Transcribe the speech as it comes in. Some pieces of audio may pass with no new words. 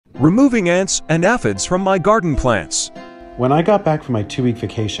Removing ants and aphids from my garden plants. When I got back from my 2-week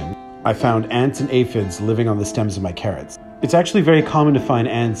vacation, I found ants and aphids living on the stems of my carrots. It's actually very common to find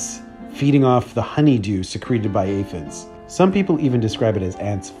ants feeding off the honeydew secreted by aphids. Some people even describe it as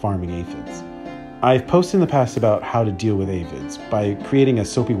ants farming aphids. I've posted in the past about how to deal with aphids by creating a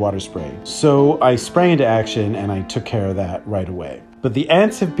soapy water spray. So I sprang into action and I took care of that right away. But the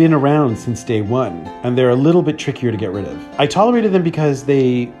ants have been around since day one, and they're a little bit trickier to get rid of. I tolerated them because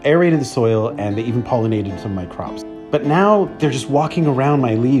they aerated the soil and they even pollinated some of my crops. But now they're just walking around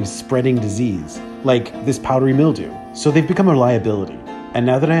my leaves spreading disease, like this powdery mildew. So they've become a liability. And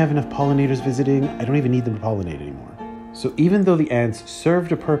now that I have enough pollinators visiting, I don't even need them to pollinate anymore. So even though the ants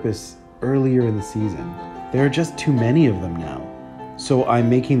served a purpose earlier in the season, there are just too many of them now. So I'm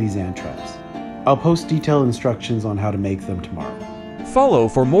making these ant traps. I'll post detailed instructions on how to make them tomorrow. Follow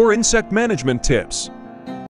for more insect management tips.